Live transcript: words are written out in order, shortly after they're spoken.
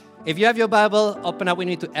If you have your Bible, open up with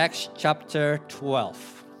me to Acts chapter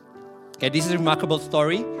 12. Okay, this is a remarkable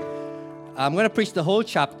story. I'm going to preach the whole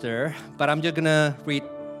chapter, but I'm just going to read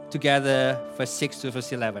together verse 6 to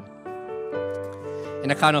verse 11.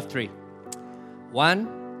 In a count of 3.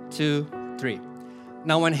 1, 2, 3.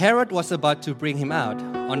 Now when Herod was about to bring him out,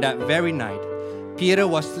 on that very night, Peter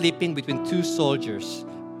was sleeping between two soldiers,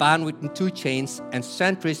 bound with 2 chains, and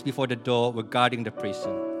sentries before the door were guarding the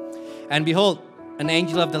prison. And behold, an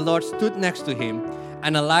angel of the Lord stood next to him,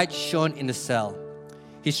 and a light shone in the cell.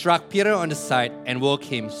 He struck Peter on the side and woke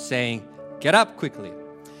him, saying, "Get up quickly."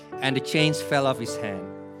 And the chains fell off his hand.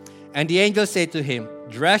 And the angel said to him,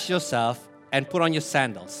 "Dress yourself and put on your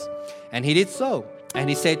sandals." And he did so. And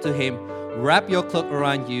he said to him, "Wrap your cloak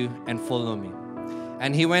around you and follow me."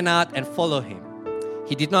 And he went out and followed him.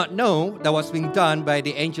 He did not know that what was being done by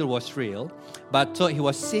the angel was real, but thought he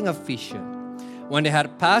was seeing a vision. When they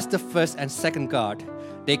had passed the first and second guard,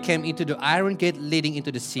 they came into the iron gate leading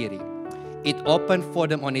into the city. It opened for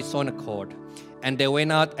them on its own accord, and they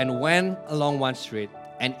went out and went along one street,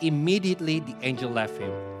 and immediately the angel left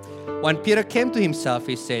him. When Peter came to himself,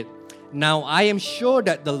 he said, "Now I am sure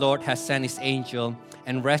that the Lord has sent his angel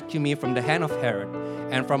and rescued me from the hand of Herod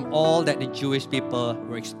and from all that the Jewish people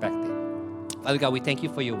were expecting." Father God, we thank you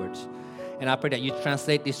for your words. And I pray that you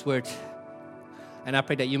translate these words, and I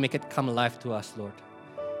pray that you make it come alive to us, Lord.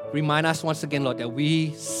 Remind us once again, Lord, that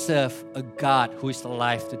we serve a God who is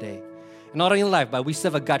alive today. And not only alive, but we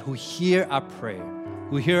serve a God who hears our prayer,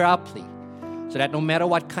 who hears our plea, so that no matter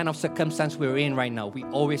what kind of circumstance we're in right now, we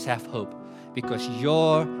always have hope, because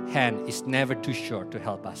your hand is never too short to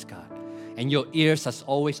help us, God. And your ears are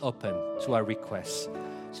always open to our requests.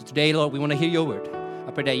 So today, Lord, we want to hear your word.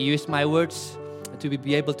 I pray that you use my words to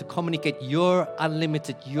be able to communicate your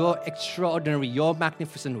unlimited, your extraordinary, your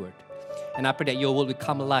magnificent word. And I pray that your word will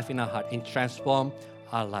come alive in our heart and transform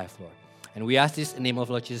our life, Lord. And we ask this in the name of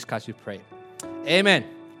Lord Jesus Christ, we pray. Amen.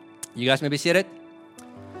 You guys may be seated.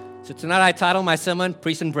 So tonight I titled my sermon,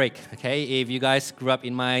 Prison Break. Okay, if you guys grew up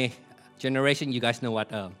in my generation, you guys know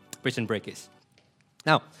what prison break is.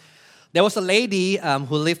 Now, there was a lady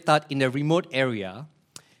who lived out in a remote area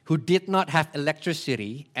who did not have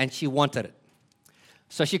electricity, and she wanted it.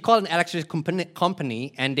 So she called an electricity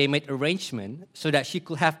company, and they made arrangement so that she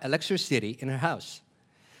could have electricity in her house.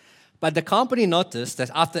 But the company noticed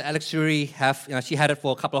that after electricity she had it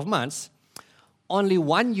for a couple of months, only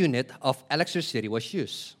 1 unit of electricity was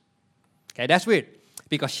used. Okay, that's weird,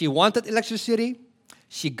 because she wanted electricity,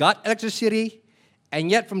 she got electricity,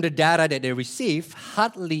 and yet from the data that they received,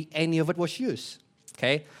 hardly any of it was used.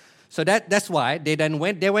 Okay, so that's why they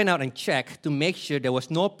went out and checked to make sure there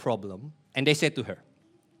was no problem, and they said to her,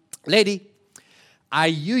 "Lady, are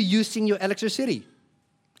you using your electricity?"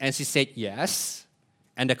 And she said, "Yes."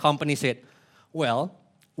 And the company said, "Well,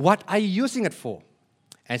 what are you using it for?"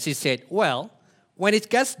 And she said, "Well, when it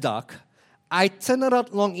gets dark, I turn it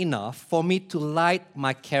out long enough for me to light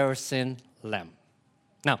my kerosene lamp."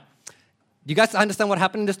 Now, do you guys understand what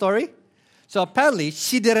happened in the story? So apparently,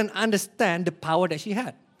 she didn't understand the power that she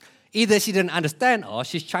had. Either she didn't understand, or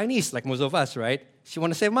she's Chinese, like most of us, right? She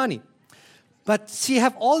wanted to save money. But she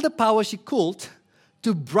had all the power she could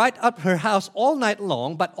to bright up her house all night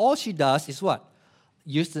long, but all she does is what?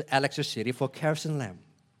 Use the electricity for kerosene lamp.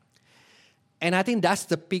 And I think that's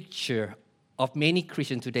the picture of many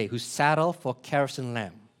Christians today who settle for kerosene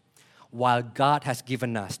lamp, while God has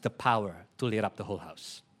given us the power to lit up the whole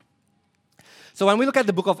house. So when we look at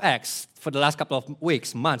the book of Acts, for the last couple of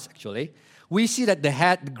weeks, months actually, we see that the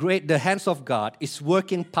hands of God is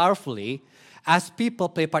working powerfully as people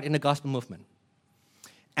play part in the gospel movement.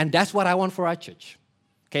 And that's what I want for our church.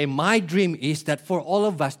 Okay, my dream is that for all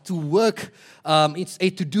of us to work,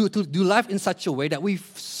 to do life in such a way that we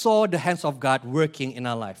saw the hands of God working in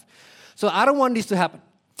our life. So I don't want this to happen.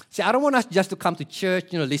 See, I don't want us just to come to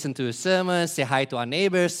church, listen to a sermon, say hi to our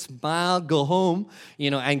neighbors, smile, go home,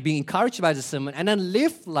 and be encouraged by the sermon, and then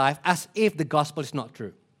live life as if the gospel is not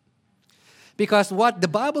true. Because what the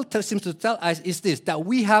Bible seems to tell us is this, that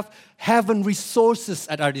we have heaven resources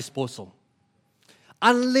at our disposal.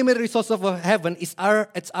 Unlimited resources of heaven is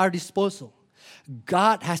at our disposal.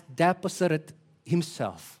 God has deposited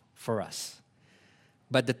himself for us.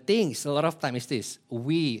 But the thing is, a lot of time is this,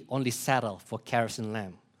 we only settle for kerosene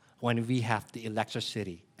lamp when we have the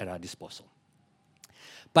electricity at our disposal.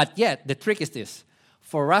 But yet, the trick is this,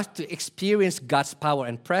 for us to experience God's power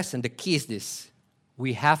and presence, the key is this,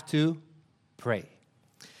 we have to pray.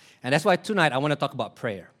 And that's why tonight I want to talk about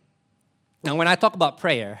prayer. Now, when I talk about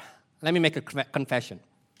prayer, let me make a confession.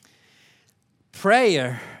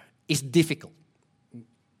 Prayer is difficult.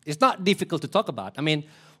 It's not difficult to talk about. I mean,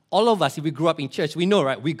 all of us, if we grew up in church, we know,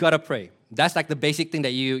 right? We got to pray. That's like the basic thing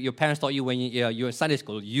that your parents taught you when you're in Sunday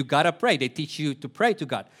school. You got to pray. They teach you to pray to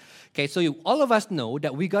God. Okay, so all of us know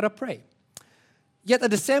that we got to pray. Yet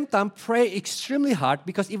at the same time, pray extremely hard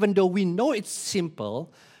because even though we know it's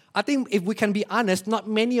simple, I think if we can be honest, not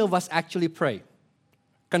many of us actually pray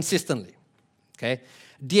consistently. Okay?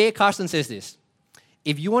 D.A. Carson says this: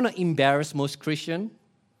 if you want to embarrass most Christians,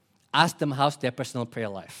 ask them how's their personal prayer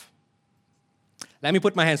life. Let me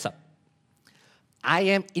put my hands up. I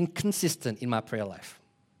am inconsistent in my prayer life.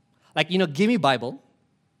 Like, give me Bible,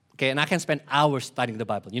 okay, and I can spend hours studying the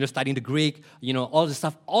Bible. Studying the Greek, all the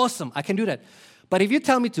stuff. Awesome, I can do that. But if you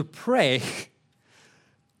tell me to pray,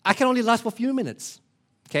 I can only last for a few minutes.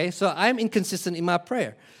 Okay, so I'm inconsistent in my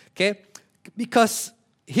prayer. Okay, because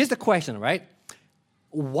here's the question, right?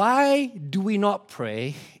 Why do we not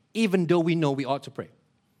pray even though we know we ought to pray?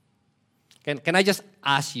 Can I just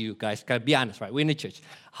ask you guys, can I be honest, right? We're in the church.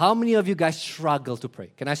 How many of you guys struggle to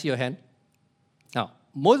pray? Can I see your hand? No,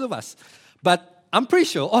 most of us. But I'm pretty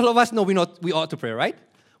sure all of us know we ought to pray, right?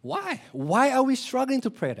 Why? Why are we struggling to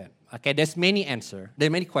pray then? Okay, there's many answers. There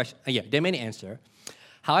are many questions. There are many answers.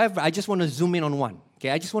 However, I just want to zoom in on one. Okay,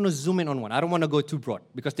 I just want to zoom in on one. I don't want to go too broad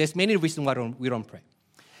because there's many reasons why we don't pray.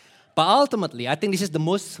 But ultimately, I think this is the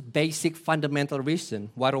most basic, fundamental reason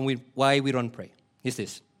why we don't pray. Is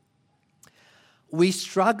this: we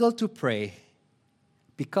struggle to pray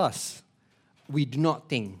because we do not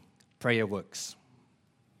think prayer works.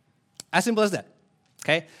 As simple as that.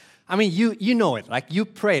 Okay, I mean you know it. Like you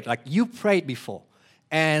prayed before,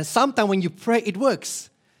 and sometimes when you pray, it works.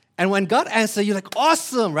 And when God answers, you're like,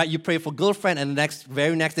 awesome, right? You pray for girlfriend, and the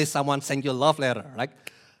very next day, someone sends you a love letter, like,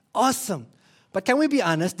 awesome. But can we be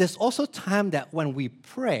honest? There's also time that when we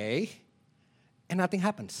pray, and nothing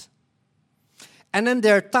happens. And then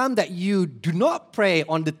there are times that you do not pray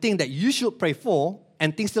on the thing that you should pray for,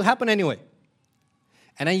 and things still happen anyway.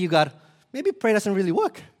 And then you got, maybe prayer doesn't really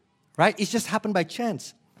work, right? It's just happened by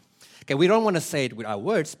chance. Okay, we don't want to say it with our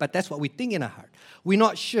words, but that's what we think in our heart. We're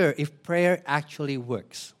not sure if prayer actually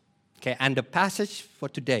works. Okay, and the passage for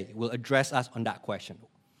today will address us on that question.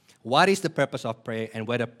 What is the purpose of prayer and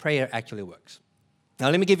whether prayer actually works? Now,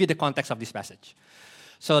 let me give you the context of this passage.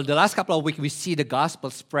 So the last couple of weeks, we see the gospel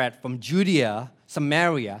spread from Judea,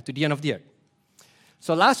 Samaria, to the end of the earth.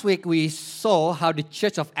 So last week, we saw how the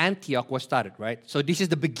church of Antioch was started, right? So this is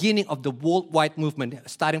the beginning of the worldwide movement,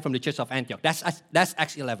 starting from the church of Antioch. That's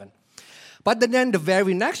Acts 11. But then the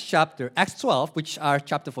very next chapter, Acts 12, which is our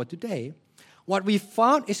chapter for today, what we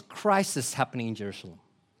found is crisis happening in Jerusalem.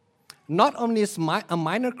 Not only is a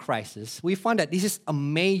minor crisis, we found that this is a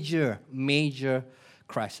major, major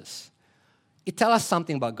crisis. It tells us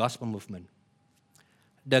something about gospel movement.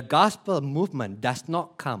 The gospel movement does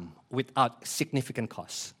not come without significant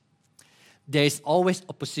costs. There is always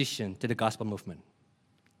opposition to the gospel movement.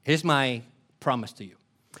 Here's my promise to you.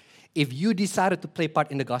 If you decided to play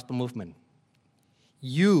part in the gospel movement,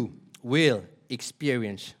 you will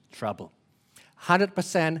experience trouble.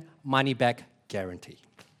 100% money back guarantee.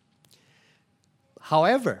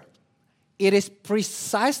 However, it is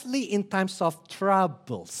precisely in times of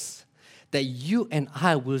troubles that you and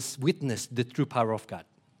I will witness the true power of God.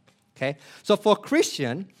 Okay? So for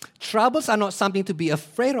Christian, troubles are not something to be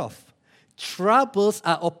afraid of. Troubles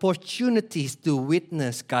are opportunities to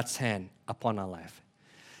witness God's hand upon our life.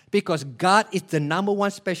 Because God is the number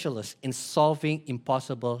one specialist in solving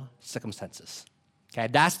impossible circumstances. Okay,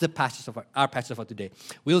 that's the passage of our passage for today.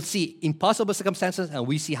 We'll see impossible circumstances, and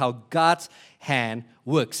we see how God's hand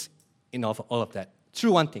works in all of that.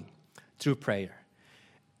 Through one thing, through prayer.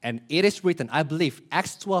 And it is written, I believe,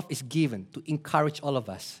 Acts 12 is given to encourage all of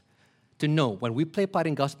us to know when we play part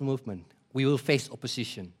in gospel movement, we will face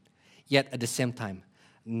opposition. Yet at the same time,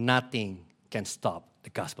 nothing can stop the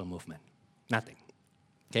gospel movement. Nothing.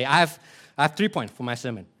 Okay, I have 3 points for my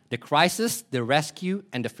sermon. The crisis, the rescue,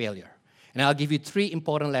 and the failure. And I'll give you 3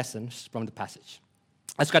 important lessons from the passage.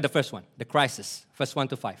 Let's get the first one, the crisis, verse 1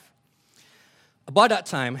 to 5. About that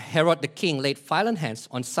time, Herod the king laid violent hands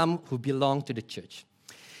on some who belonged to the church.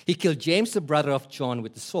 He killed James, the brother of John,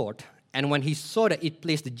 with the sword, and when he saw that it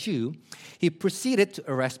pleased the Jew, he proceeded to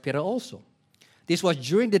arrest Peter also. This was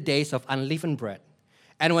during the days of unleavened bread.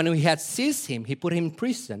 And when he had seized him, he put him in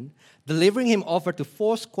prison, delivering him over to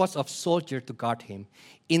 4 squads of soldiers to guard him,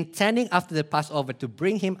 intending after the Passover to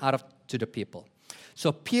bring him out to the people.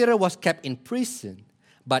 So Peter was kept in prison,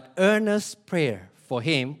 but earnest prayer for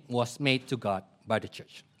him was made to God by the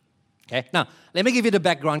church. Okay, now let me give you the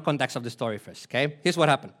background context of the story first. Okay, here's what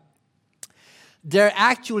happened. There are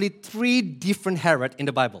actually 3 different Herod in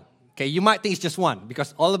the Bible. Okay, you might think it's just one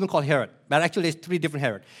because all of them called Herod, but actually it's 3 different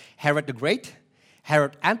Herod. Herod the Great,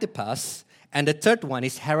 Herod Antipas, and the third one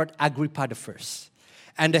is Herod Agrippa I.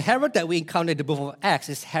 And the Herod that we encounter in the book of Acts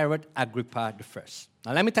is Herod Agrippa I.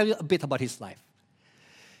 Now let me tell you a bit about his life.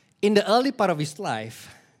 In the early part of his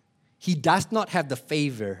life, he does not have the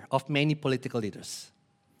favor of many political leaders.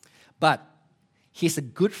 But he's a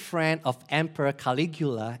good friend of Emperor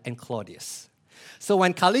Caligula and Claudius. So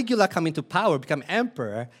when Caligula came into power, became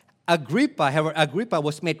emperor, Herod Agrippa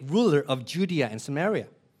was made ruler of Judea and Samaria.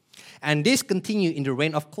 And this continued in the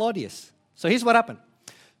reign of Claudius. So here's what happened.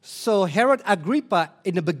 So Herod Agrippa,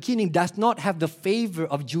 in the beginning, does not have the favor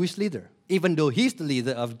of Jewish leader, even though he's the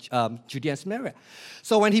leader of Judea and Samaria.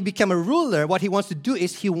 So when he became a ruler, what he wants to do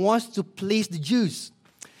is he wants to please the Jews.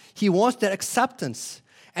 He wants their acceptance.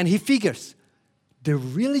 And he figures, the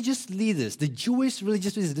religious leaders, the Jewish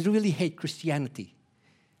religious leaders, they really hate Christianity.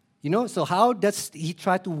 So how does he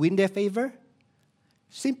try to win their favor?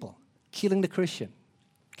 Simple, killing the Christian.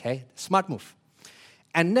 Okay, smart move.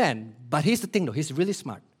 And then, but here's the thing though, he's really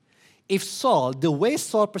smart. If Saul, the way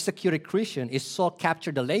Saul persecuted Christian is Saul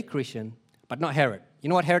captured the lay Christian, but not Herod. You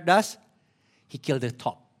know what Herod does? He killed the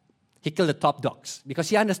top. He killed the top dogs. Because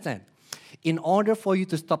he understands, in order for you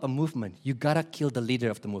to stop a movement, you gotta kill the leader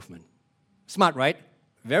of the movement. Smart, right?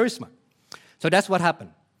 Very smart. So that's what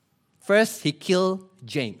happened. First, he killed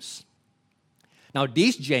James. Now,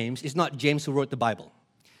 this James is not James who wrote the Bible.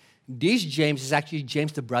 This James is actually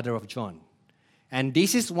James, the brother of John. And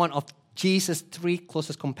this is one of Jesus' 3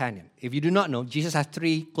 closest companions. If you do not know, Jesus has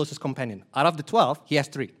 3 closest companions. Out of the 12, he has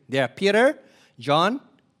 3. They are Peter, John,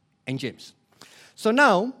 and James. So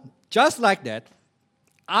now, just like that,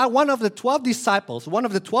 one of the 12 disciples, one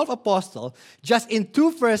of the 12 apostles, just in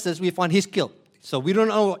 2 verses, we found he's killed. So we don't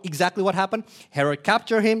know exactly what happened. Herod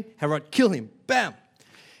captured him. Herod killed him. Bam!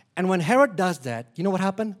 And when Herod does that, you know what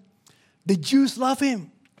happened? The Jews love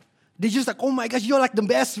him. They're just like, oh my gosh, you're like the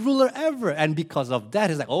best ruler ever. And because of that,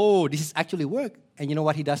 he's like, oh, this is actually work. And you know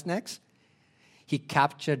what he does next? He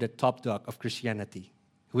captured the top dog of Christianity.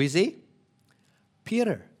 Who is he?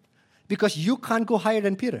 Peter. Because you can't go higher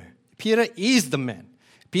than Peter. Peter is the man.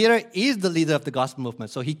 Peter is the leader of the gospel movement.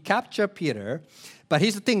 So he captured Peter. But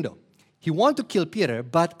here's the thing though. He wanted to kill Peter,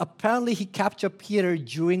 but apparently he captured Peter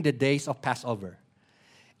during the days of Passover.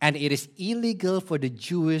 And it is illegal for the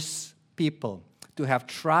Jewish people to have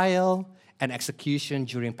trial and execution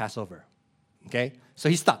during Passover. Okay? So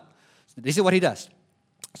he stopped. So this is what he does.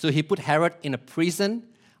 So he put Herod in a prison,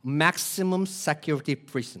 maximum security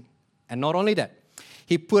prison. And not only that,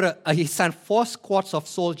 he sent 4 squads of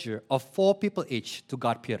soldiers of 4 people each to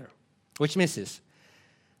guard Peter. Which means this.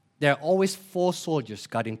 There are always 4 soldiers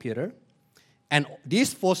guarding Peter. And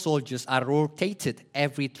these 4 soldiers are rotated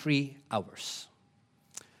every 3 hours.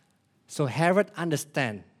 So Herod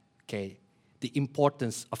understands, the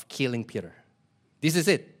importance of killing Peter. This is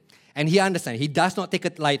it. And he understands. He does not take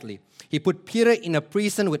it lightly. He put Peter in a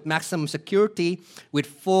prison with maximum security with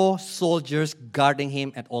 4 soldiers guarding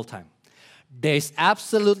him at all times. There is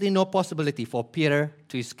absolutely no possibility for Peter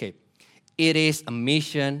to escape. It is a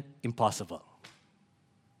mission impossible.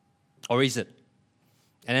 Or is it?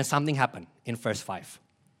 And then something happened in verse 5.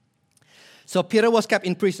 So Peter was kept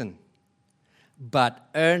in prison, but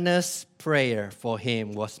earnest prayer for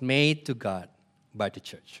him was made to God by the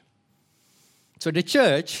church. So the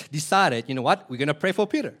church decided, you know what? We're going to pray for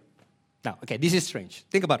Peter. Now, this is strange.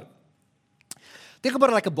 Think about it. Think about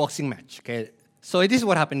it like a boxing match, So this is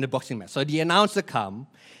what happened in the boxing match. So the announcer come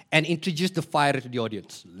and introduce the fighter to the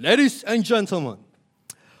audience. Ladies and gentlemen,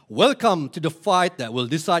 welcome to the fight that will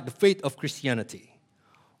decide the fate of Christianity.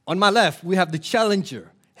 On my left, we have the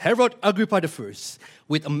challenger, Herod Agrippa I,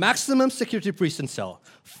 with a maximum security prison cell,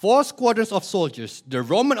 4 squadrons of soldiers, the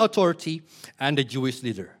Roman authority, and the Jewish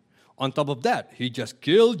leader. On top of that, he just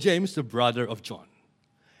killed James, the brother of John.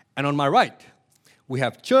 And on my right, we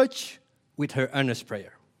have church with her earnest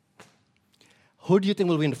prayer. Who do you think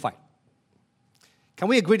will win the fight? Can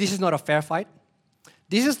we agree this is not a fair fight?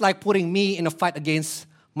 This is like putting me in a fight against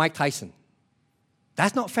Mike Tyson.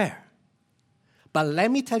 That's not fair. But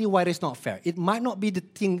let me tell you why it's not fair. It might not be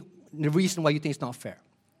the reason why you think it's not fair.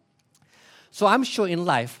 So I'm sure in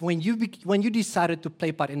life, when you decided to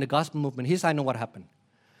play part in the gospel movement, here's how I know what happened.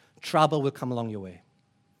 Trouble will come along your way.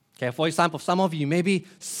 For example, some of you, maybe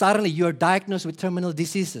suddenly you're diagnosed with terminal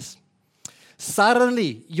diseases.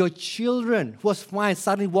 Suddenly, your children who was fine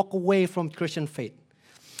suddenly walk away from Christian faith.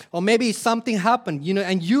 Or maybe something happened,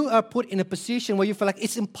 and you are put in a position where you feel like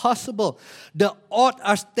it's impossible. The odds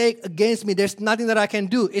are stacked against me. There's nothing that I can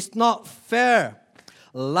do. It's not fair.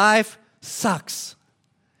 Life sucks.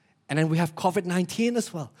 And then we have COVID-19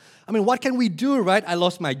 as well. I mean, what can we do, right? I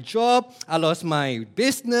lost my job, I lost my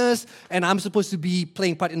business, and I'm supposed to be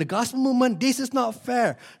playing part in the gospel movement. This is not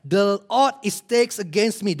fair. The odds is stakes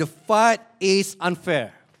against me. The fight is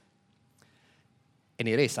unfair. And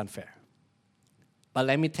it is unfair. But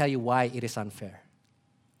let me tell you why it is unfair.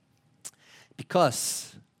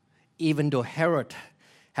 Because even though Herod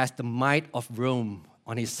has the might of Rome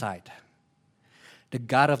on his side, the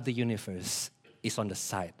God of the universe is on the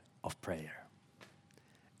side of prayer.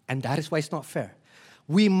 And that is why it's not fair.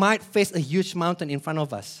 We might face a huge mountain in front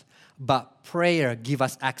of us, but prayer gives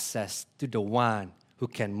us access to the one who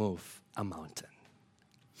can move a mountain.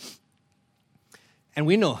 And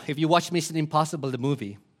we know, if you watch Mission Impossible, the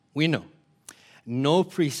movie, we know, no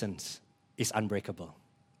prison is unbreakable.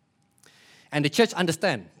 And the church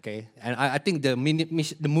understand, okay, and I think the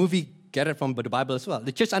movie get it from the Bible as well.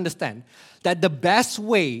 The church understand that the best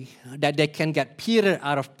way that they can get Peter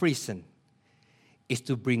out of prison is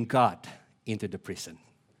to bring God into the prison.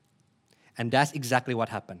 And that's exactly what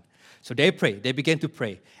happened. So they prayed, they began to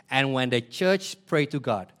pray. And when the church prayed to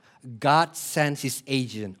God, God sends his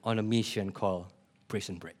agent on a mission called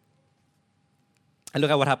Prison Break. And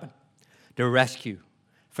look at what happened. The rescue,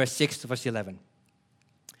 verse 6 to verse 11.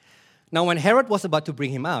 Now when Herod was about to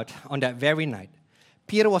bring him out on that very night,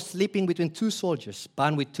 Peter was sleeping between two soldiers,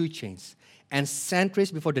 bound with two chains, and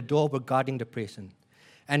sentries before the door were guarding the prison.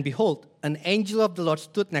 And behold, an angel of the Lord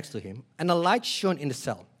stood next to him, and a light shone in the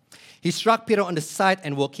cell. He struck Peter on the side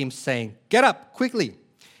and woke him, saying, "Get up, quickly!"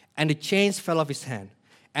 And the chains fell off his hand.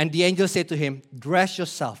 And the angel said to him, "Dress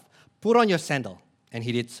yourself, put on your sandal." And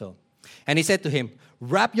he did so. And he said to him,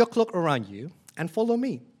 "Wrap your cloak around you and follow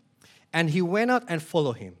me." And he went out and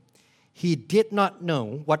followed him. He did not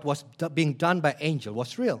know what was being done by angel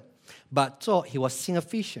was real, but thought he was seeing a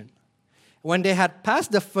vision. When they had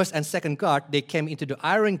passed the first and second guard, they came into the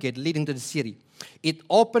iron gate leading to the city. It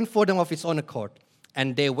opened for them of its own accord,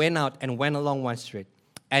 and they went out and went along one street.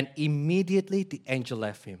 And immediately the angel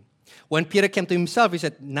left him. When Peter came to himself, he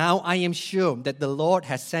said, "Now I am sure that the Lord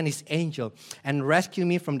has sent his angel and rescued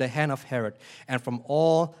me from the hand of Herod and from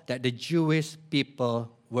all that the Jewish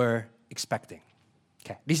people were expecting."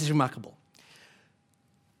 Okay, this is remarkable.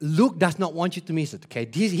 Luke does not want you to miss it, okay?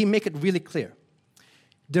 He make it really clear.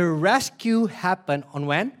 The rescue happened on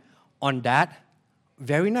when? On that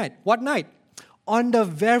very night. What night? On the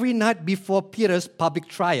very night before Peter's public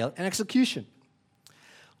trial and execution.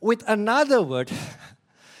 With another word,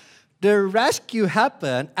 the rescue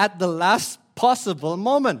happened at the last possible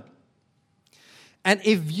moment. And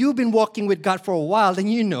if you've been walking with God for a while, then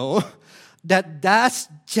you know that that's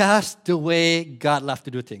just the way God loves to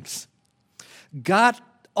do things. God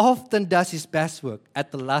often does his best work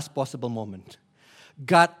at the last possible moment.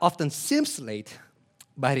 God often seems late,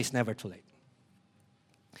 but he's never too late.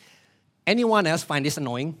 Anyone else find this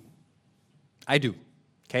annoying? I do.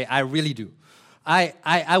 Okay, I really do.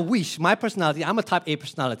 I wish my personality, I'm a type A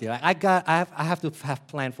personality. Like I have to have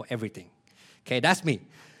plan for everything. Okay, that's me.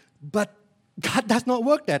 But God does not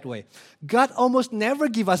work that way. God almost never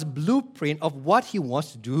gives us blueprint of what he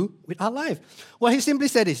wants to do with our life. Well, he simply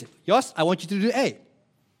said this, "Yoss, I want you to do A."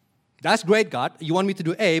 That's great, God. You want me to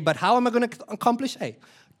do A, but how am I going to accomplish A?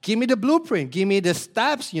 Give me the blueprint. Give me the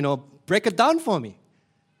steps, break it down for me.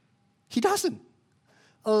 He doesn't.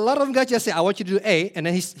 A lot of guys just say, "I want you to do A," and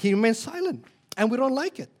then he remains silent. And we don't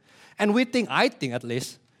like it. And I think at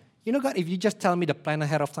least, God, if you just tell me the plan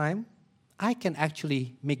ahead of time, I can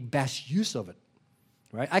actually make best use of it,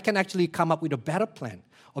 right? I can actually come up with a better plan,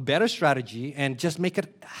 a better strategy, and just make it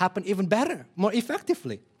happen even better, more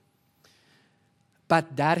effectively.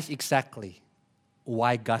 But that is exactly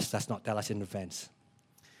why God does not tell us in advance.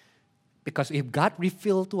 Because if God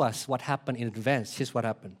revealed to us what happened in advance, here's what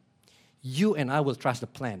happened. You and I will trust the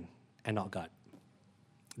plan and not God.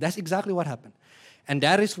 That's exactly what happened. And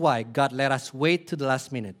that is why God let us wait to the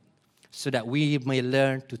last minute, so that we may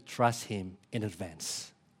learn to trust him in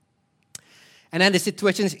advance. And then the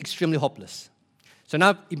situation is extremely hopeless. So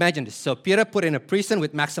now imagine this. So Peter put in a prison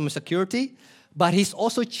with maximum security, but he's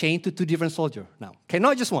also chained to two different soldiers now. Okay,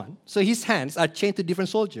 not just one. So his hands are chained to different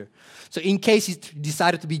soldiers. So in case he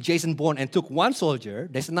decided to be Jason Bourne and took one soldier,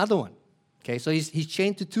 there's another one. Okay, so he's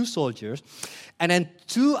chained to two soldiers. And then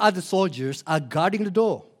two other soldiers are guarding the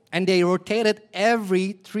door. And they rotated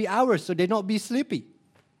every 3 hours so they don't be sleepy.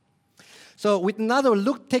 So with another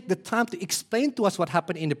look, take the time to explain to us what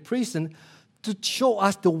happened in the prison to show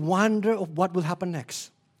us the wonder of what will happen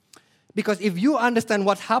next. Because if you understand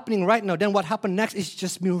what's happening right now, then what happened next is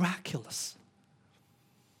just miraculous.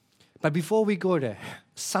 But before we go there,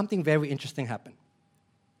 something very interesting happened.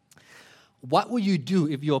 What would you do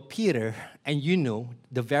if you're Peter and you know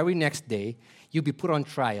the very next day you'll be put on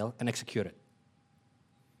trial and executed?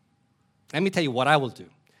 Let me tell you what I will do.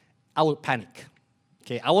 I will panic.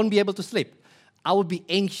 Okay, I won't be able to sleep. I will be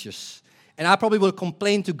anxious. And I probably will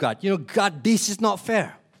complain to God. God, this is not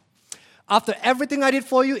fair. After everything I did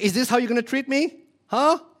for you, is this how you're going to treat me?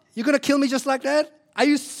 Huh? You're going to kill me just like that? Are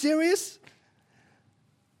you serious?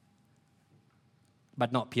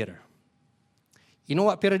 But not Peter. You know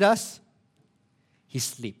what Peter does? He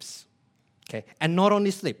sleeps. Okay, and not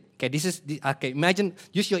only sleep. Okay, imagine,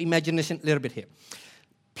 use your imagination a little bit here.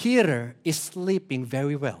 Peter is sleeping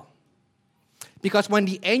very well. Because when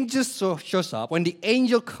the angel shows up, when the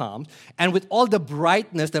angel comes, and with all the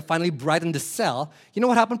brightness that finally brightened the cell, you know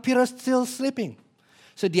what happened? Peter's still sleeping.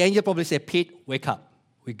 So the angel probably said, Pete, wake up.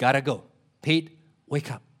 We gotta go. Pete,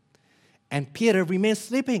 wake up. And Peter remained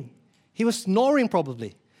sleeping. He was snoring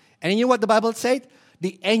probably. And you know what the Bible said?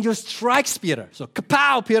 The angel strikes Peter. So,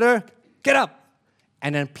 kapow, Peter, get up.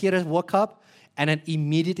 And then Peter woke up, and then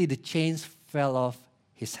immediately the chains fell off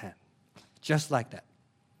his hand. Just like that.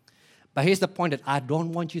 But here's the point that I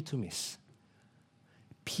don't want you to miss.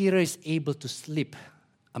 Peter is able to sleep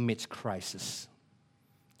amidst crisis.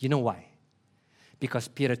 You know why? Because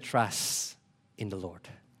Peter trusts in the Lord.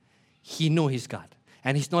 He knows he's God,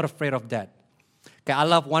 and he's not afraid of that. Okay, I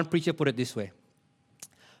love one preacher put it this way.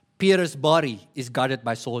 Peter's body is guarded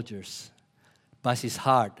by soldiers, but his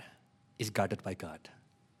heart is guarded by God.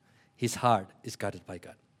 His heart is guarded by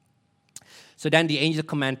God. So then the angel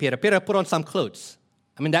commanded Peter, Peter, put on some clothes.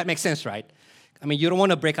 I mean, that makes sense, right? I mean, you don't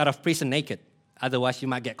want to break out of prison naked. Otherwise, you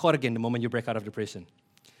might get caught again the moment you break out of the prison.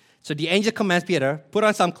 So the angel commands Peter, put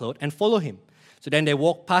on some clothes and follow him. So then they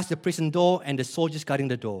walk past the prison door and the soldiers guarding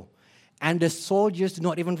the door. And the soldiers do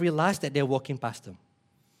not even realize that they're walking past them.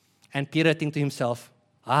 And Peter thinks to himself,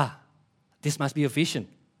 this must be a vision.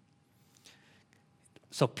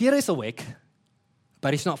 So Peter is awake,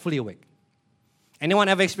 but he's not fully awake. Anyone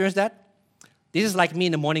ever experienced that? This is like me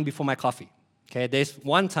in the morning before my coffee. Okay, there's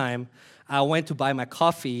one time I went to buy my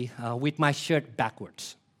coffee with my shirt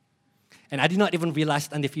backwards. And I did not even realize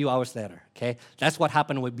it until a few hours later. Okay, that's what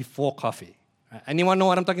happened with before coffee. Anyone know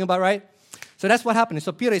what I'm talking about, right? So that's what happened.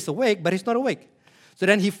 So Peter is awake, but he's not awake. So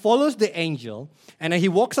then he follows the angel, and then he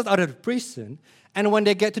walks out of the prison. And when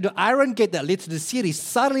they get to the iron gate that leads to the city,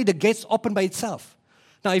 suddenly the gates open by itself.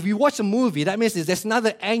 Now, if you watch a movie, that means there's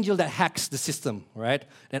another angel that hacks the system, right?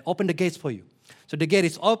 Then open the gates for you. So the gate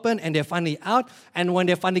is open, and they're finally out. And when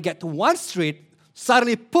they finally get to one street,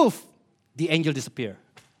 suddenly, poof, the angel disappears.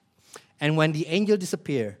 And when the angel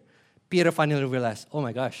disappears, Peter finally realized, oh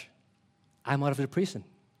my gosh, I'm out of the prison.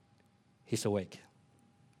 He's awake.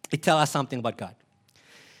 It tells us something about God.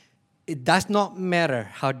 It does not matter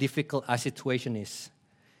how difficult our situation is.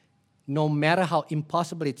 No matter how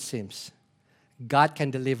impossible it seems, God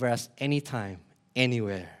can deliver us anytime,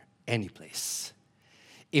 anywhere, any place.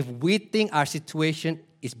 If we think our situation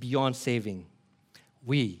is beyond saving,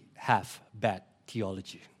 we have bad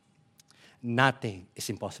theology. Nothing is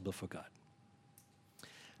impossible for God.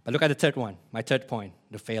 But look at the third one, my third point,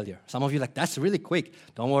 the failure. Some of you are like, that's really quick.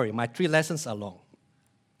 Don't worry, my 3 lessons are long.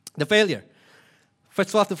 The failure. Verse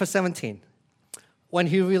 12 to verse 17. When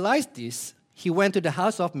he realized this, he went to the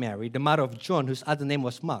house of Mary, the mother of John, whose other name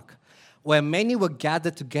was Mark, where many were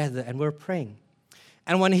gathered together and were praying.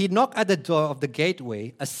 And when he knocked at the door of the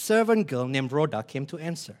gateway, a servant girl named Rhoda came to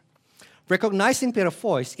answer. Recognizing Peter's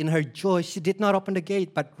voice, in her joy, she did not open the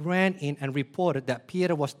gate, but ran in and reported that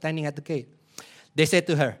Peter was standing at the gate. They said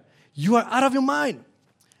to her, "You are out of your mind."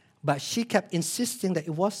 But she kept insisting that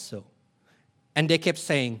it was so. And they kept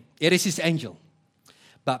saying, "It is his angel."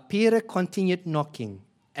 But Peter continued knocking,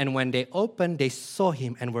 and when they opened, they saw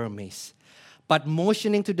him and were amazed. But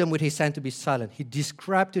motioning to them with his hand to be silent, he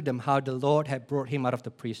described to them how the Lord had brought him out of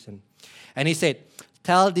the prison. And he said,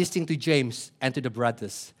 "Tell this thing to James and to the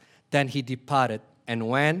brothers." Then he departed and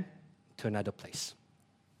went to another place.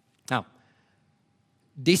 Now,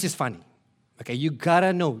 this is funny. Okay, you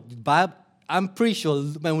gotta know. I'm pretty sure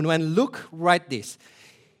when Luke wrote this,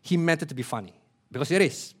 he meant it to be funny. Because it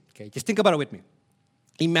is. Okay, just think about it with me.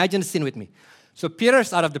 Imagine the scene with me. So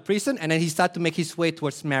Peter's out of the prison, and then he starts to make his way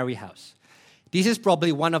towards Mary's house. This is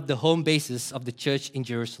probably one of the home bases of the church in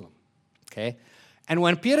Jerusalem. Okay? And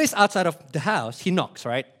when Peter is outside of the house, he knocks,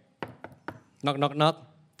 right? Knock, knock, knock.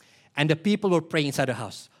 And the people were praying inside the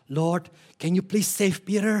house. "Lord, can you please save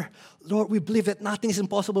Peter? Lord, we believe that nothing is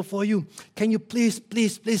impossible for you. Can you please,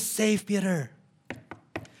 please, please save Peter?"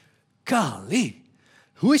 Golly,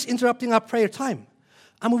 who is interrupting our prayer time?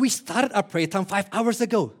 I mean, we started our prayer time 5 hours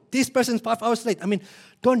ago. This person is 5 hours late. I mean,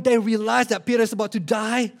 don't they realize that Peter is about to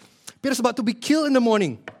die? Peter's about to be killed in the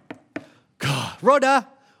morning. Rhoda,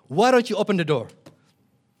 why don't you open the door?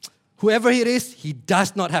 Whoever it is, he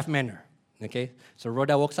does not have manner. Okay, so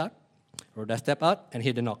Rhoda walks out. Rhoda steps out and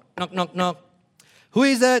hear the knock. Knock, knock, knock. Who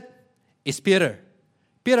is it? It's Peter.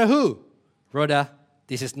 Peter who? Rhoda,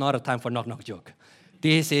 this is not a time for knock-knock joke.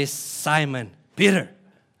 This is Simon Peter.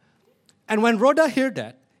 And when Rhoda heard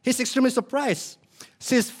that, he's extremely surprised.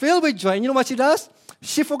 She's filled with joy. And you know what she does?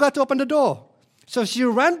 She forgot to open the door. So she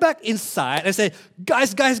ran back inside and said,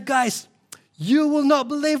 guys, you will not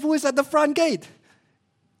believe who is at the front gate.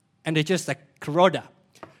 And they just like, Rhoda,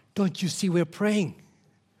 don't you see we're praying?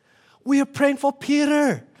 We are praying for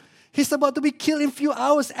Peter. He's about to be killed in a few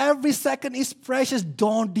hours. Every second is precious.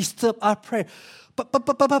 Don't disturb our prayer.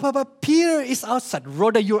 But Peter is outside.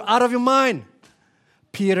 Rhoda, you're out of your mind.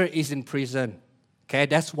 Peter is in prison. Okay,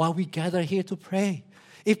 that's why we gather here to pray.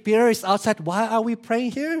 If Peter is outside, why are we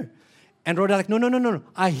praying here? And Rhoda like, no.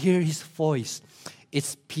 I hear his voice.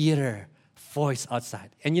 It's Peter's voice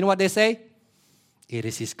outside. And you know what they say? It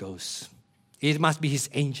is his ghost. It must be his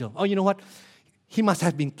angel. Oh, you know what? He must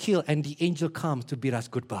have been killed and the angel comes to bid us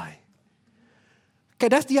goodbye. Okay,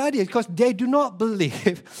 that's the idea because they do not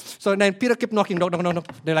believe. So then Peter kept knocking, knock.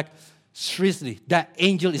 They're like, seriously, that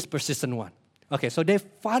angel is persistent one. Okay, so they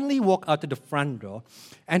finally walk out to the front door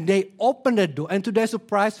and they open the door. And to their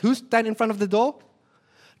surprise, who stands in front of the door?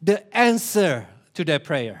 The answer to their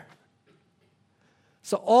prayer.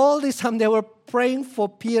 So all this time they were praying for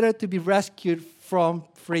Peter to be rescued from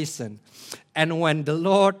prison. And when the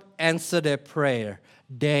Lord answered their prayer,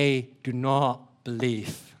 they do not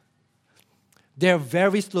believe. They're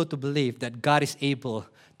very slow to believe that God is able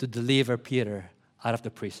to deliver Peter out of the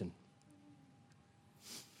prison.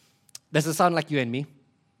 Does it sound like you and me?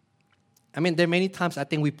 I mean, there are many times I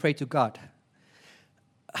think we pray to God,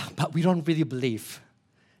 but we don't really believe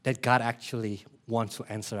that God actually wants to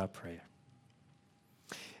answer our prayer.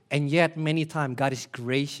 And yet, many times, God is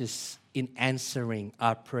gracious in answering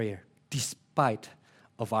our prayer despite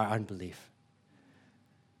of our unbelief.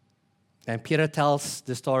 And Peter tells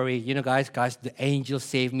the story, you know, guys, the angel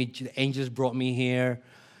saved me, the angels brought me here,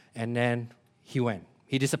 and then he went.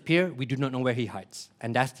 He disappeared, we do not know where he hides.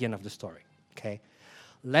 And that's the end of the story, okay?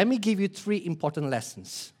 Let me give you 3 important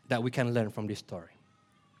lessons that we can learn from this story.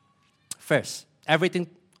 First,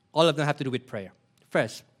 all of them have to do with prayer.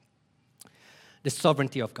 First, the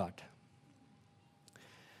sovereignty of God.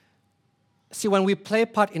 See, when we play a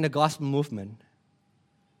part in the gospel movement,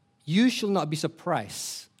 you should not be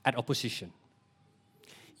surprised at opposition.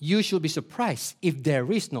 You should be surprised if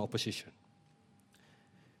there is no opposition.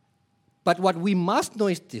 But what we must know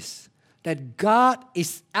is this, that God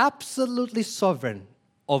is absolutely sovereign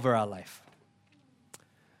over our life.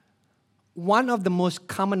 One of the most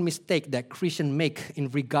common mistakes that Christians make in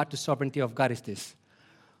regard to sovereignty of God is this.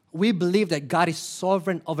 We believe that God is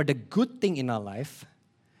sovereign over the good thing in our life,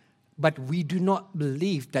 but we do not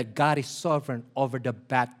believe that God is sovereign over the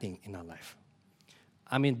bad thing in our life.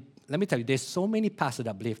 I mean, let me tell you, there's so many pastors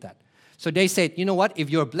that believe that. So they said, you know what, if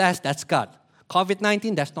you're blessed, that's God.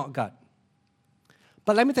 COVID-19, that's not God.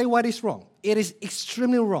 But let me tell you what is wrong. It is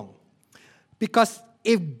extremely wrong. Because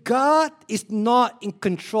if God is not in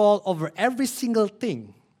control over every single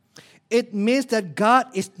thing, it means that God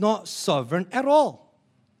is not sovereign at all.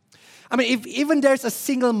 I mean, if even there's a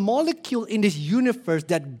single molecule in this universe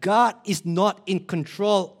that God is not in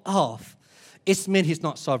control of, it means He's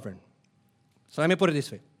not sovereign. So let me put it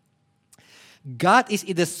this way. God is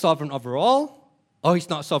either sovereign over all, or He's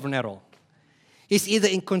not sovereign at all. He's either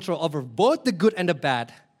in control over both the good and the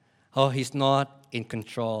bad, or He's not in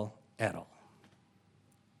control at all.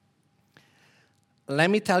 Let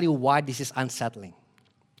me tell you why this is unsettling.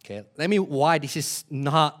 Okay, why this is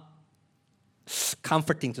not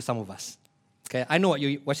comforting to some of us. Okay, I know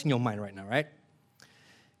what's in your mind right now, right?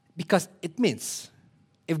 Because it means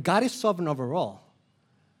if God is sovereign over all,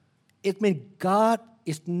 it means God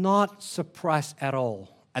is not surprised at all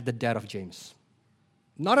at the death of James.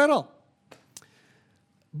 Not at all.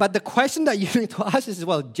 But the question that you need to ask is,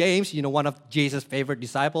 well, James, one of Jesus' favorite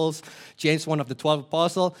disciples, James, one of the 12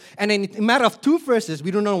 apostles, and in a matter of 2 verses,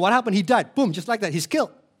 we don't know what happened. He died. Boom, just like that, he's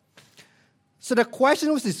killed. So the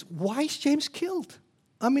question was this, why is James killed?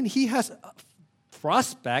 I mean, he has a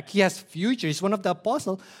prospect, he has future, he's one of the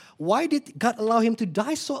apostles. Why did God allow him to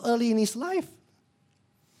die so early in his life?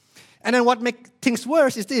 And then what makes things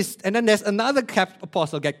worse is this. And then there's another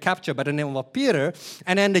apostle get captured by the name of Peter.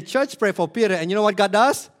 And then the church pray for Peter. And you know what God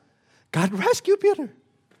does? God rescued Peter.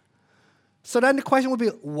 So then the question would be,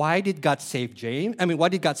 why did God save James? Why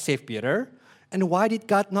did God save Peter? And why did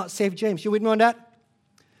God not save James? You with me on that?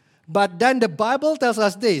 But then the Bible tells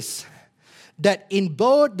us this, that in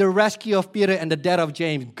both the rescue of Peter and the death of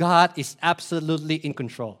James, God is absolutely in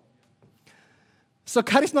control. So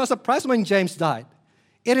God is not surprised when James died.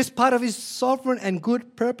 It is part of his sovereign and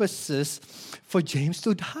good purposes for James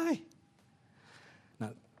to die.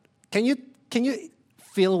 Now, can you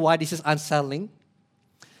feel why this is unsettling?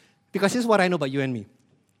 Because here's what I know about you and me.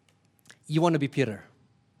 You want to be Peter.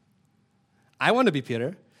 I want to be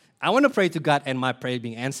Peter. I want to pray to God and my prayer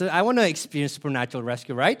being answered. I want to experience supernatural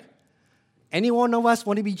rescue, right? Any one of us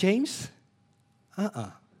want to be James?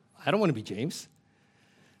 I don't want to be James.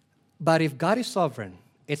 But if God is sovereign,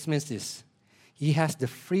 it means this. He has the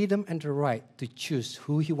freedom and the right to choose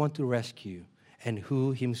who he wants to rescue and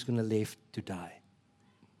who he's going to leave to die.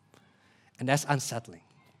 And that's unsettling.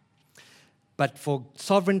 But for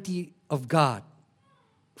sovereignty of God,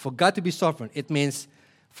 for God to be sovereign, it means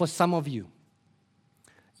for some of you,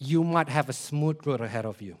 you might have a smooth road ahead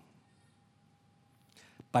of you.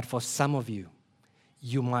 But for some of you,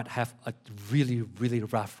 you might have a really, really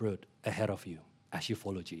rough road ahead of you as you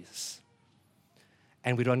follow Jesus.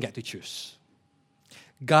 And we don't get to choose.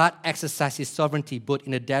 God exercised his sovereignty both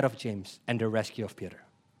in the death of James and the rescue of Peter.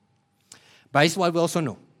 But it's what we also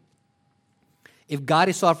know. If God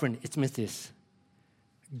is sovereign, it means this.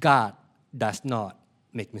 God does not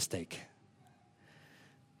make mistake.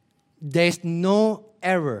 There's no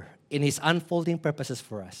error in his unfolding purposes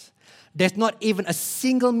for us. There's not even a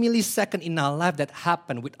single millisecond in our life that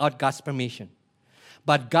happened without God's permission.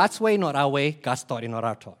 But God's way, not our way. God's thought, not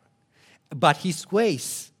our thought. But his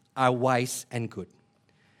ways are wise and good.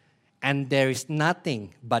 And there is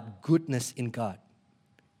nothing but goodness in God,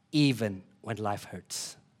 even when life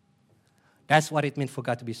hurts. That's what it means for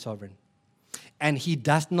God to be sovereign. And he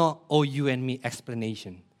does not owe you and me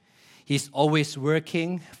explanation. He's always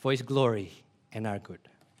working for his glory and our good.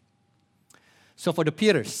 So for the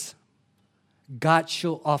Peters, God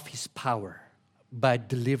showed off his power by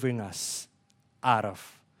delivering us out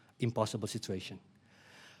of impossible situation.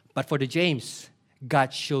 But for the James,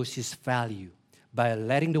 God shows his value by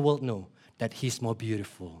letting the world know that he's more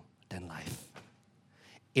beautiful than life.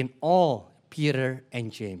 In all Peter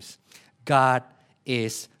and James, God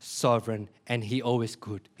is sovereign and he always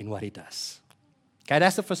good in what he does. Okay,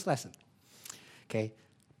 that's the first lesson. Okay,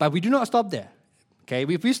 but we do not stop there. Okay,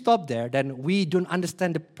 if we stop there, then we don't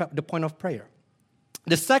understand the point of prayer.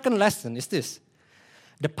 The second lesson is this,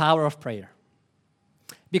 the power of prayer.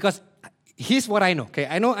 Because here's what I know, okay?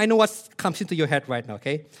 I know what comes into your head right now,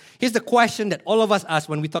 okay? Here's the question that all of us ask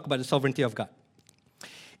when we talk about the sovereignty of God.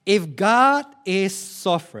 If God is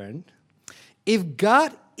sovereign, if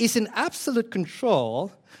God is in absolute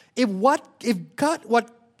control, if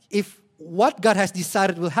what God has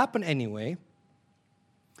decided will happen anyway,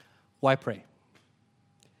 why pray?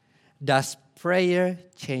 Does prayer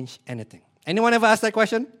change anything? Anyone ever asked that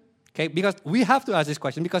question? Okay, because we have to ask this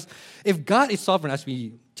question, because if God is sovereign, as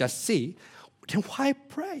we just see, then why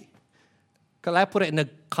pray? Because I put it in the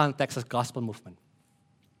context of gospel movement.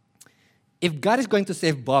 If God is going to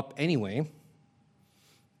save Bob anyway,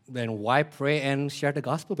 then why pray and share the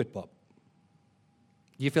gospel with Bob?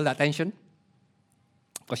 Do you feel that tension?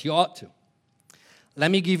 Because you ought to. Let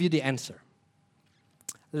me give you the answer.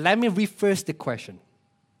 Let me rephrase the question.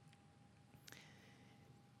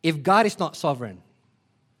 If God is not sovereign,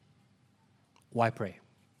 why pray?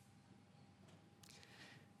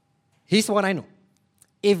 Here's what I know.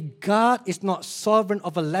 If God is not sovereign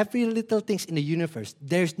over every little things in the universe,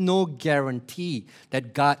 there's no guarantee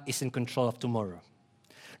that God is in control of tomorrow.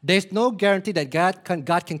 There's no guarantee that God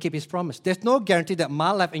can keep his promise. There's no guarantee that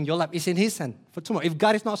my life and your life is in his hand for tomorrow if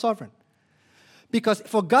God is not sovereign. Because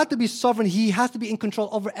for God to be sovereign, he has to be in control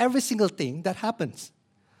over every single thing that happens.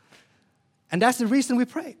 And that's the reason we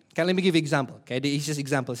pray. Okay, let me give you an example. Okay, the easiest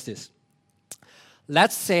example is this.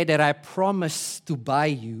 Let's say that I promise to buy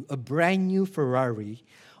you a brand new Ferrari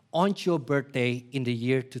on your birthday in the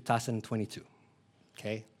year 2022.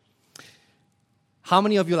 Okay? How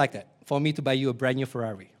many of you like that? For me to buy you a brand new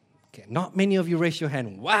Ferrari? Okay, not many of you raise your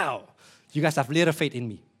hand. Wow, you guys have little faith in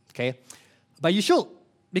me. Okay? But you should.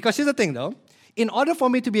 Because here's the thing though. In order for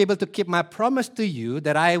me to be able to keep my promise to you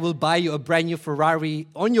that I will buy you a brand new Ferrari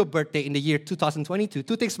on your birthday in the year 2022,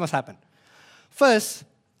 two things must happen. First,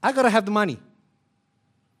 I got to have the money.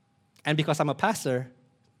 And because I'm a pastor,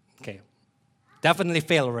 okay, definitely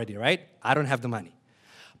fail already, right? I don't have the money.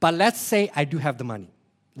 But let's say I do have the money.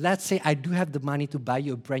 Let's say I do have the money to buy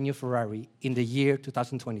you a brand new Ferrari in the year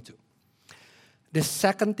 2022. The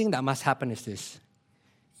second thing that must happen is this.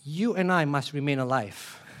 You and I must remain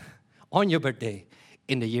alive on your birthday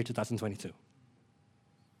in the year 2022.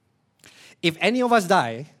 If any of us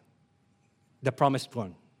die, the promise is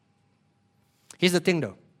gone. Here's the thing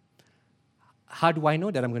though. How do I know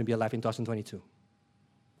that I'm going to be alive in 2022?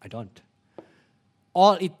 I don't.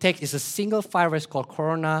 All it takes is a single virus called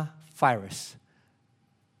coronavirus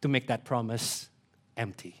to make that promise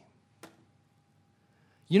empty.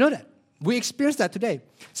 You know that? We experience that today.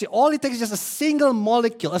 See, all it takes is just a single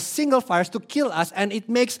molecule, a single virus to kill us, and it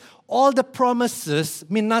makes all the promises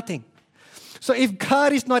mean nothing. So if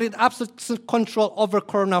God is not in absolute control over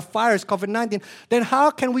coronavirus, COVID-19, then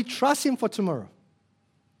how can we trust Him for tomorrow?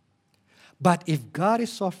 But if God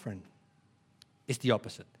is sovereign, it's the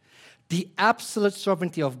opposite. The absolute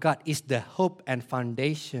sovereignty of God is the hope and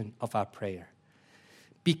foundation of our prayer.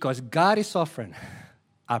 Because God is sovereign,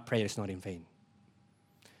 our prayer is not in vain.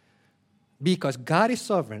 Because God is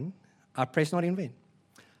sovereign, our prayer is not in vain.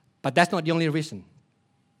 But that's not the only reason.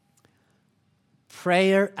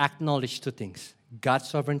 Prayer acknowledges two things: God's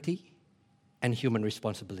sovereignty and human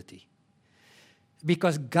responsibility.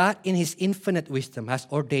 Because God, in His infinite wisdom, has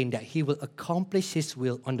ordained that He will accomplish His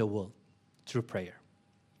will on the world through prayer.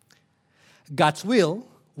 God's will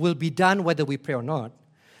be done whether we pray or not,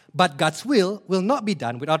 but God's will not be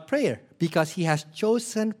done without prayer, because He has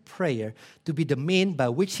chosen prayer to be the mean by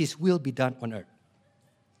which His will be done on earth.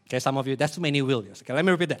 Okay, some of you, that's too many wills. Okay, let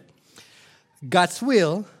me repeat that. God's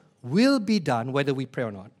will be done whether we pray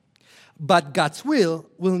or not, but God's will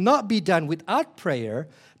not be done without prayer,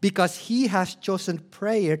 because He has chosen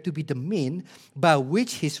prayer to be the mean by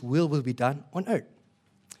which His will be done on earth.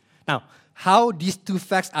 Now, how these two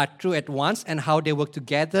facts are true at once and how they work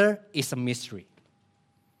together is a mystery.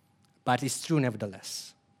 But it's true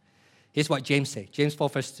nevertheless. Here's what James says, James 4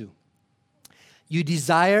 verse 2. You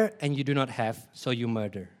desire and you do not have, so you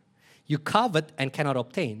murder. You covet and cannot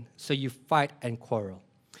obtain, so you fight and quarrel.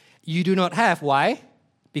 You do not have, why?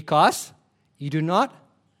 Because you do not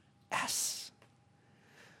ask.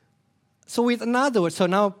 So with another word, so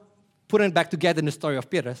now putting it back together in the story of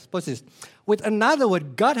Peter, suppose this. With another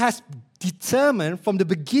word, God has determined from the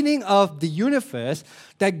beginning of the universe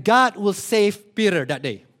that God will save Peter that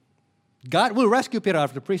day. God will rescue Peter out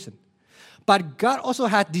of the prison. But God also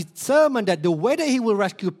had determined that the way that He will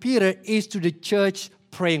rescue Peter is through the church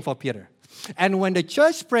praying for Peter. And when the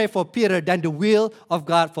church prays for Peter, then the will of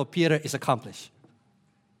God for Peter is accomplished.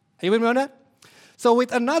 Are you with me on that? So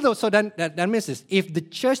with another, so then that means this. If the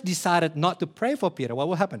church decided not to pray for Peter, what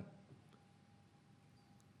will happen?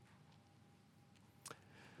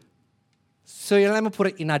 So let me put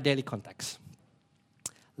it in our daily context.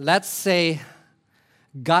 Let's say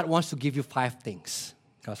God wants to give you 5 things,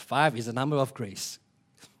 because 5 is the number of grace.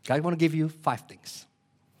 God wants to give you 5 things.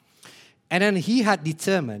 And then He had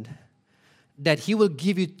determined that He will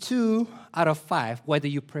give you 2 out of 5, whether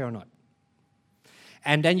you pray or not.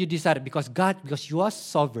 And then you decided, because you are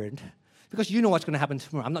sovereign, because you know what's going to happen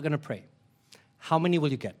tomorrow, I'm not going to pray. How many will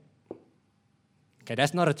you get? Okay,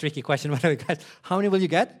 that's not a tricky question, by the way, guys. How many will you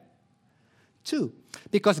get? 2.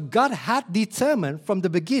 Because God had determined from the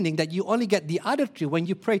beginning that you only get the other 3 when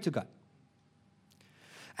you pray to God.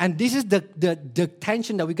 And this is the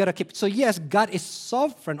tension that we got to keep. So yes, God is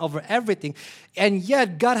sovereign over everything. And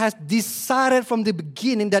yet God has decided from the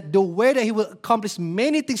beginning that the way that He will accomplish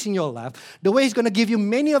many things in your life, the way He's going to give you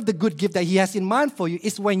many of the good gifts that He has in mind for you,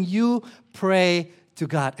 is when you pray to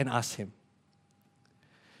God and ask Him.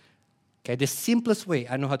 Okay, the simplest way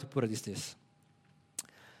I know how to put it is this.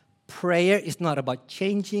 Prayer is not about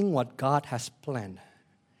changing what God has planned,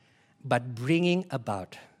 but bringing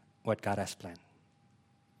about what God has planned.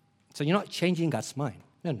 So you're not changing God's mind.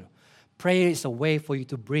 No. Prayer is a way for you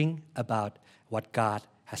to bring about what God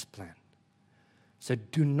has planned. So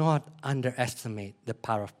do not underestimate the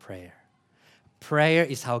power of prayer. Prayer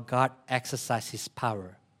is how God exercises His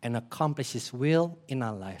power and accomplishes His will in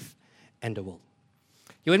our life and the world.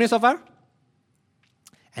 You with me so far?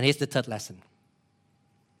 And here's the third lesson.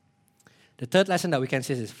 The third lesson that we can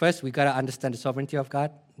see is, first, we got to understand the sovereignty of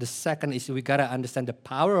God. The second is we got to understand the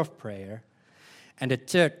power of prayer. And the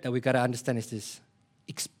third that we got to understand is this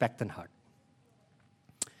expectant heart.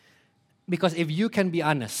 Because if you can be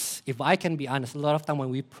honest, if I can be honest, a lot of time when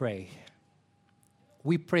we pray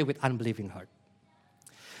with unbelieving heart.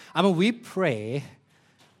 I mean, we pray,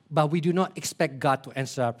 but we do not expect God to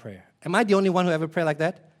answer our prayer. Am I the only one who ever prayed like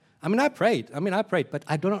that? I prayed, but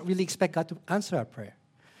I do not really expect God to answer our prayer.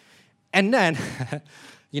 And then,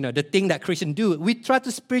 the thing that Christians do, we try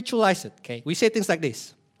to spiritualize it, okay? We say things like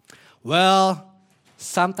this. Well,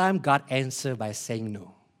 sometimes God answers by saying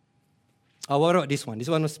no. Oh, what about this one? This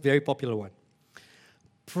one was a very popular one.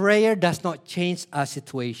 Prayer does not change our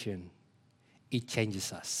situation. It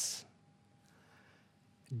changes us.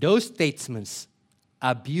 Those statements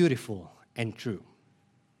are beautiful and true.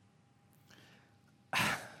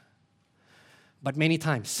 But many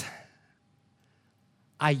times,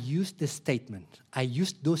 I use this statement, I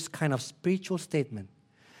use those kind of spiritual statements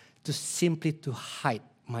to simply to hide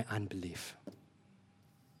my unbelief.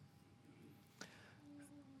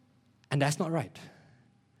 And that's not right.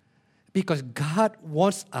 Because God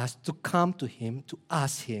wants us to come to Him, to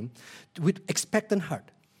ask Him with expectant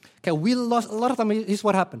heart. Okay, we lost a lot of time. This is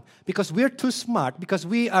what happened. Because we're too smart, because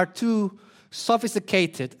we are too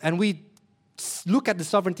sophisticated, and we look at the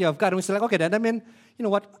sovereignty of God, and we say, like, okay, then, I mean, you know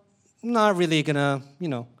what? I'm not really going to,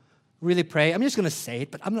 really pray. I'm just going to say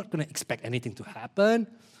it, but I'm not going to expect anything to happen.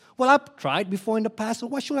 Well, I've tried before in the past, so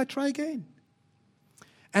why should I try again?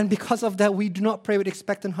 And because of that, we do not pray with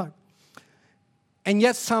expectant heart. And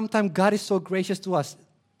yet, sometimes God is so gracious to us,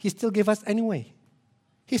 He still gives us anyway.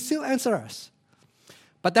 He still answers us.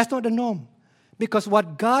 But that's not the norm. Because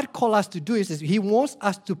what God calls us to do is He wants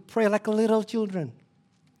us to pray like little children.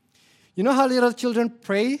 You know how little children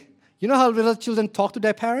pray? You know how little children talk to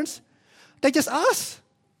their parents? They just ask.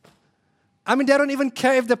 I mean, they don't even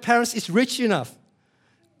care if the parents is rich enough.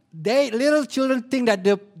 Little children think that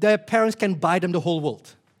their parents can buy them the whole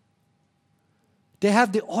world. They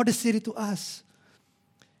have the audacity to ask.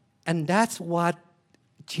 And that's what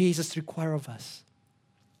Jesus requires of us.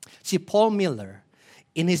 See, Paul Miller,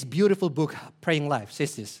 in his beautiful book, Praying Life,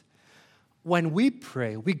 says this. When we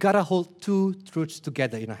pray, we got to hold two truths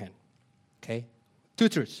together in our hand. Okay? Two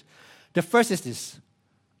truths. The first is this.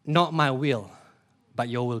 Not my will, but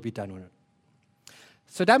your will be done on it.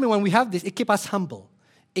 So that means when we have this, it keeps us humble.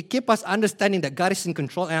 It keeps us understanding that God is in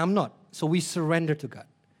control and I'm not. So we surrender to God.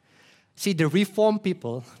 See, the Reformed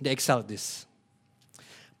people, they excel at this.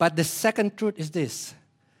 But the second truth is this.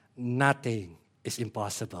 Nothing is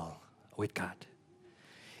impossible with God.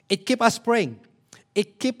 It keeps us praying.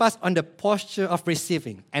 It keeps us on the posture of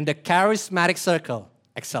receiving. And the charismatic circle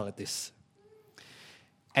excel at this.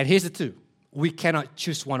 And here's the truth. We cannot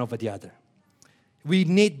choose one over the other. We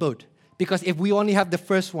need both. Because if we only have the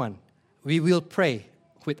first one, we will pray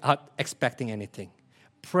without expecting anything.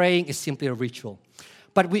 Praying is simply a ritual.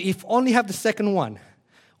 But if only have the second one,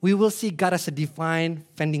 we will see God as a divine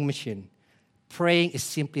vending machine. Praying is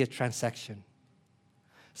simply a transaction.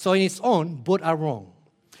 So in its own, both are wrong.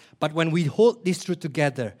 But when we hold these two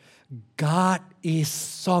together, God is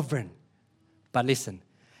sovereign. But listen,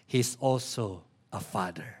 He's also a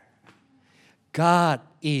Father. God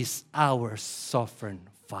is our sovereign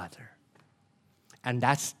Father. And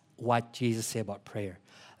that's what Jesus said about prayer.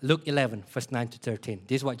 Luke 11, verse 9 to 13.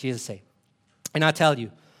 This is what Jesus said. And I tell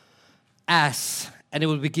you, ask, and it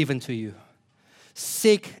will be given to you.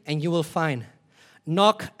 Seek, and you will find.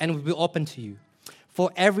 Knock, and it will be opened to you. For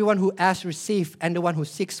everyone who asks, receives, and the one who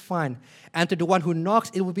seeks, finds. And to the one who knocks,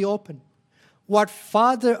 it will be opened. What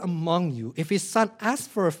father among you, if his son asks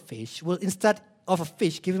for a fish, will instead of a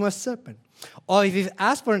fish give him a serpent? Or if he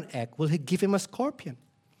asks for an egg, will he give him a scorpion?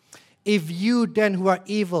 If you then who are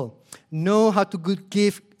evil know how to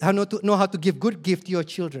give good gift to your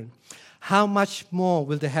children, how much more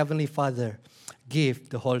will the Heavenly Father give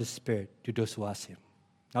the Holy Spirit to those who ask Him?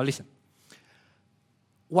 Now listen.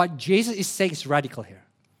 What Jesus is saying is radical here.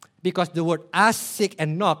 Because the word ask, seek,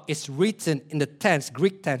 and knock is written in the tense,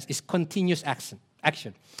 Greek tense, is continuous action.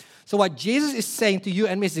 So what Jesus is saying to you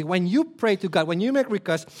and me is when you pray to God, when you make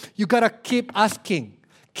requests, you got to keep asking,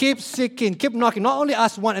 keep seeking, keep knocking. Not only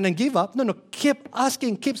ask one and then give up. No, keep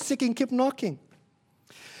asking, keep seeking, keep knocking.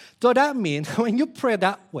 So that means when you pray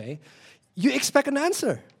that way, you expect an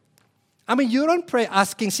answer. I mean, you don't pray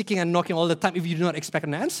asking, seeking, and knocking all the time if you do not expect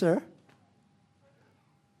an answer.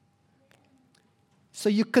 So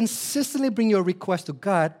you consistently bring your request to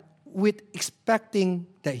God with expecting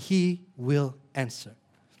that He will answer.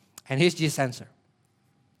 And here's Jesus' answer.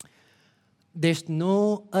 There's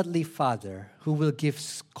no earthly father who will give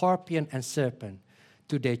scorpion and serpent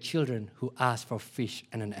to their children who ask for fish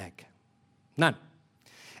and an egg. None.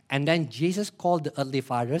 And then Jesus called the earthly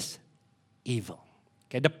fathers evil.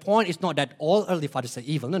 Okay, the point is not that all earthly fathers are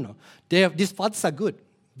evil. No. These fathers are good.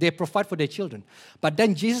 They provide for their children. But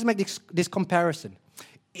then Jesus makes this comparison.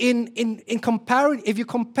 In comparing, if you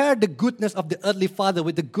compare the goodness of the earthly father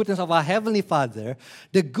with the goodness of our heavenly Father,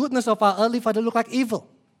 the goodness of our earthly father look like evil.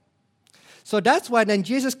 So that's why then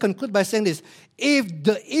Jesus concludes by saying this: if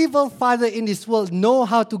the evil father in this world know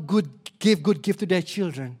how to give good gift to their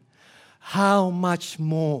children, how much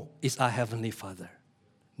more is our heavenly Father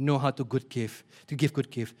know how to give good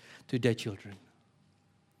gift to their children?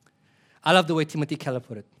 I love the way Timothy Keller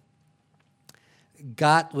put it.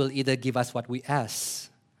 God will either give us what we ask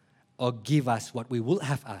or give us what we would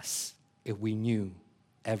have asked if we knew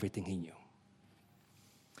everything He knew.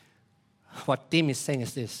 What Tim is saying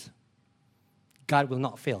is this: God will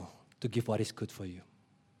not fail to give what is good for you.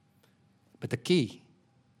 But the key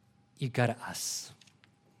you gotta ask.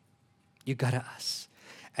 You gotta ask.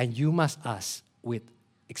 And you must ask with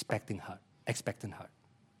expectant heart.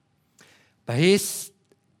 But here's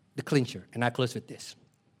the clincher, and I close with this.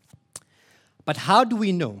 But how do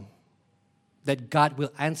we know that God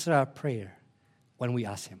will answer our prayer when we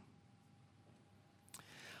ask Him?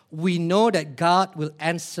 We know that God will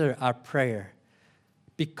answer our prayer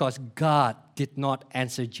because God did not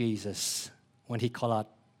answer Jesus when He called out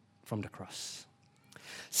from the cross.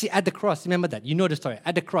 See, at the cross, remember that. You know the story.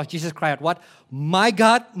 At the cross, Jesus cried out, what? My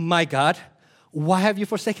God, why have you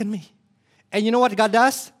forsaken me? And you know what God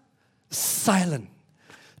does? Silent.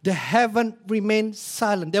 The heaven remained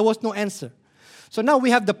silent. There was no answer. So now we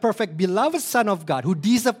have the perfect, beloved Son of God who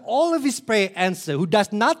deserves all of His prayer answered, who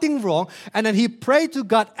does nothing wrong, and then He prayed to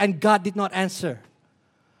God and God did not answer.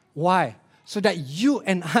 Why? So that you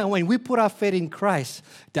and I, when we put our faith in Christ,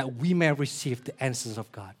 that we may receive the answers of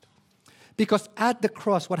God. Because at the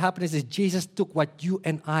cross, what happened is Jesus took what you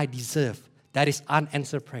and I deserve. That is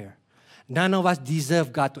unanswered prayer. None of us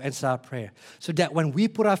deserve God to answer our prayer. So that when we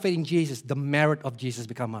put our faith in Jesus, the merit of Jesus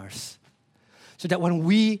becomes ours. So that when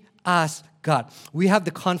we ask God, we have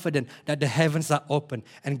the confidence that the heavens are open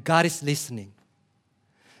and God is listening.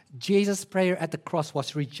 Jesus' prayer at the cross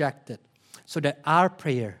was rejected so that our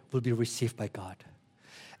prayer will be received by God.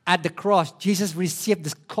 At the cross, Jesus received the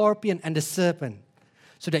scorpion and the serpent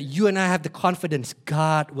so that you and I have the confidence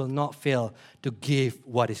God will not fail to give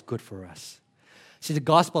what is good for us. See, the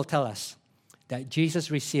gospel tells us that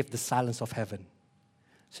Jesus received the silence of heaven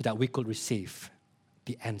so that we could receive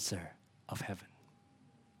the answer of heaven.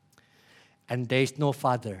 And there is no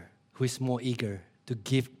father who is more eager to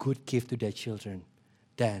give good gift to their children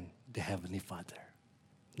than the Heavenly Father.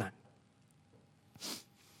 None.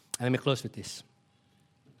 And let me close with this.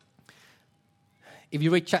 If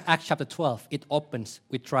you read Acts chapter 12, it opens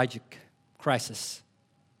with tragic crisis.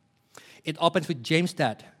 It opens with James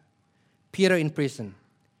dead, Peter in prison,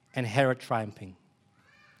 and Herod triumphing.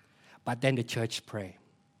 But then the church pray.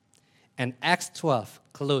 And Acts 12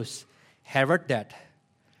 close, Herod dead,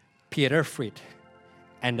 Peter freed,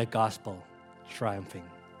 and the gospel triumphing.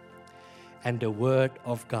 And the word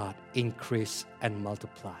of God increase and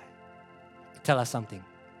multiply. Tell us something.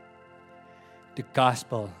 The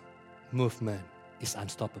gospel movement is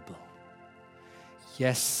unstoppable.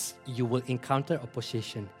 Yes, you will encounter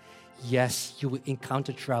opposition. Yes, you will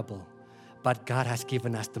encounter trouble. But God has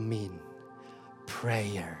given us the mean,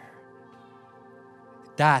 prayer.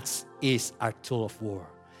 That is our tool of war.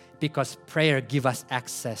 Because prayer gives us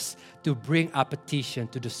access to bring our petition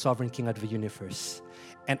to the sovereign King of the universe.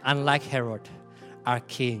 And unlike Herod, our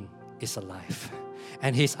King is alive.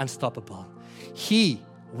 And He is unstoppable. He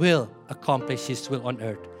will accomplish His will on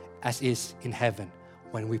earth as is in heaven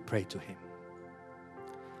when we pray to Him.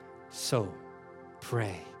 So,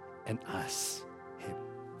 pray and ask Him.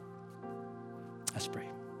 Let's pray.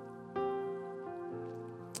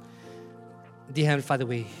 Dear Heavenly Father,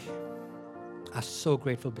 we are so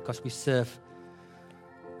grateful because we serve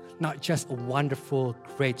not just a wonderful,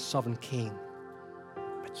 great, sovereign King,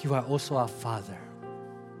 but You are also our Father.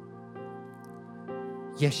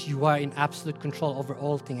 Yes, You are in absolute control over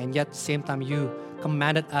all things, and yet at the same time, You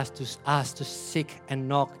commanded us to seek and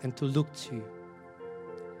knock and to look to You.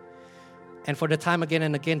 And for the time again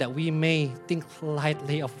and again that we may think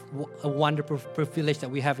lightly of a wonderful privilege that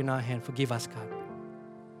we have in our hand, forgive us, God.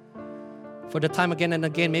 For the time again and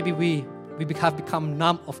again, maybe we have become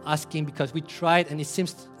numb of asking because we tried and it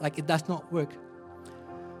seems like it does not work.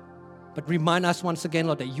 But remind us once again,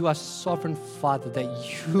 Lord, that You are sovereign Father, that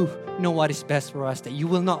You know what is best for us, that You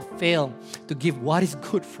will not fail to give what is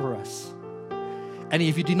good for us. And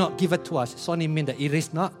if You did not give it to us, it's only mean that it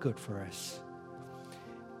is not good for us.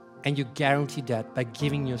 And You guarantee that by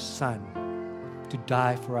giving Your Son to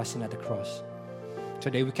die for us at the cross, so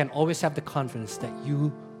that we can always have the confidence that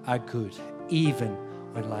You are good, even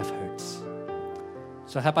when life hurts.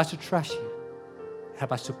 So help us to trust You.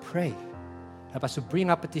 Help us to pray. Help us to bring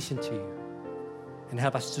our petition to You. And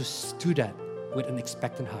help us to do that with an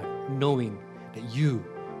expectant heart, knowing that You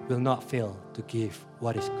will not fail to give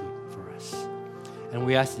what is good for us. And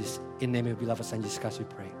we ask this in the name of your beloved Son, Jesus Christ, we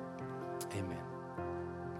pray. Amen.